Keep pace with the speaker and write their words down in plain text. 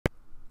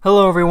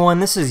Hello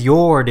everyone, this is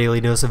your daily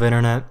dose of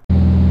internet.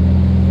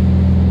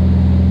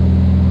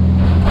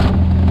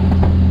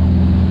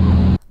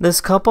 This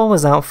couple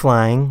was out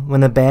flying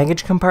when the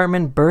baggage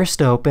compartment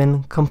burst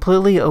open,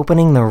 completely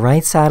opening the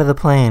right side of the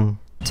plane.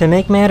 To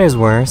make matters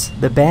worse,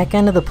 the back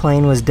end of the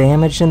plane was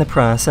damaged in the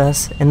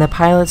process and the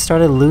pilot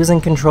started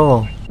losing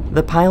control.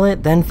 The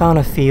pilot then found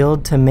a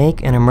field to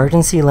make an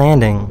emergency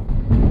landing.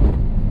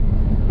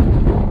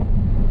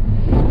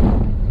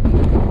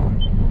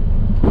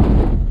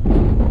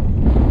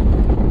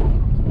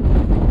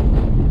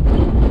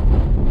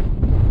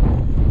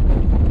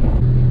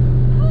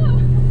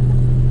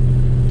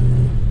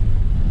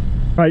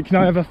 Right, can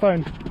I have a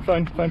phone?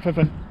 Phone.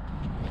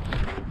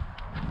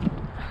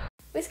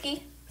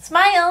 Whiskey,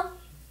 smile!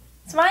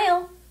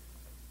 Smile!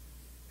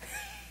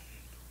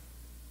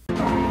 Did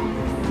you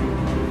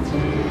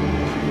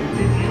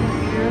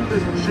hear the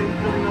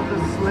jingling of the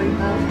sleigh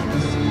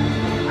bells?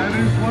 That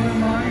is one of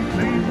my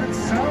favorite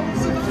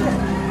sounds in the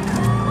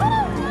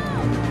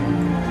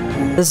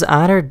world. This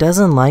otter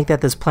doesn't like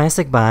that this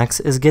plastic box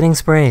is getting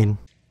sprayed.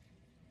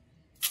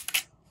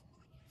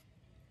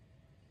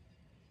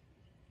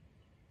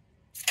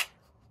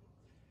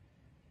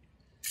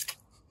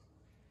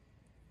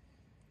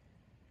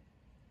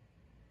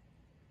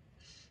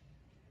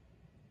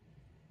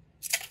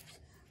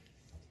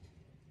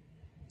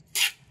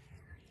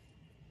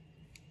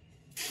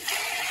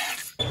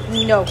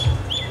 No.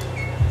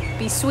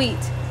 Be sweet.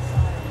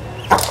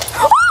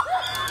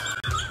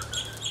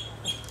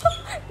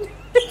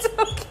 It's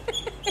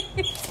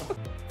okay.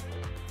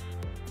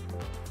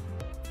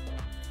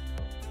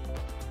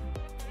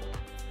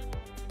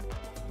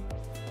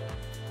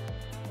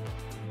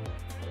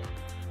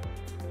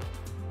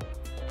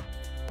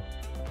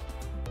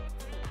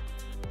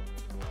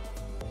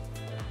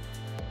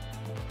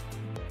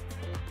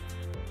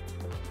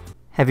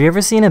 Have you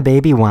ever seen a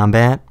baby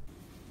wombat?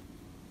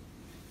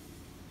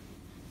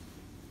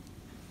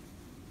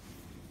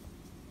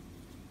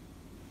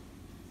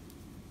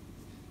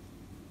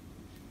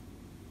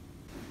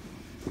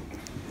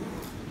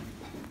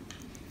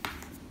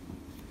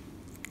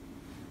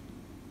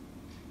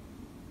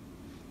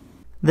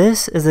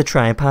 This is a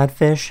tripod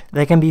fish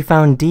that can be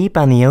found deep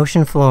on the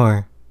ocean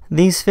floor.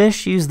 These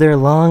fish use their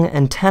long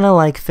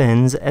antenna-like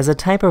fins as a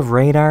type of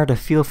radar to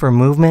feel for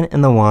movement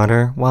in the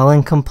water while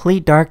in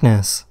complete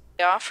darkness.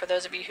 For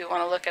those of you who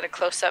want to look at a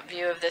close-up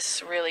view of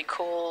this really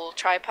cool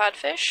tripod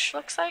fish,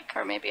 looks like,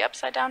 or maybe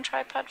upside down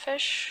tripod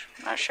fish,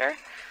 I'm not sure,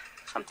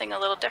 something a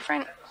little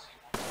different.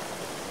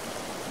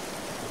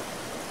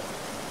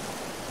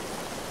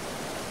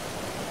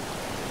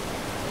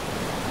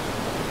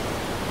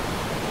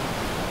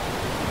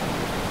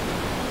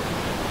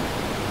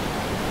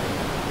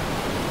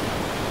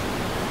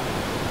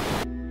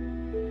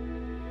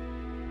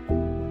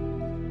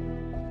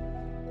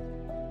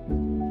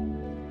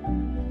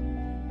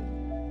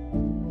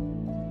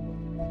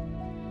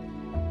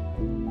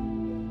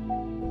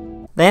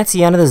 That's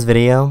the end of this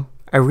video.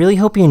 I really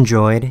hope you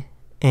enjoyed,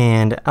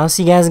 and I'll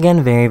see you guys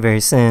again very, very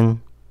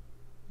soon.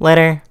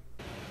 Later.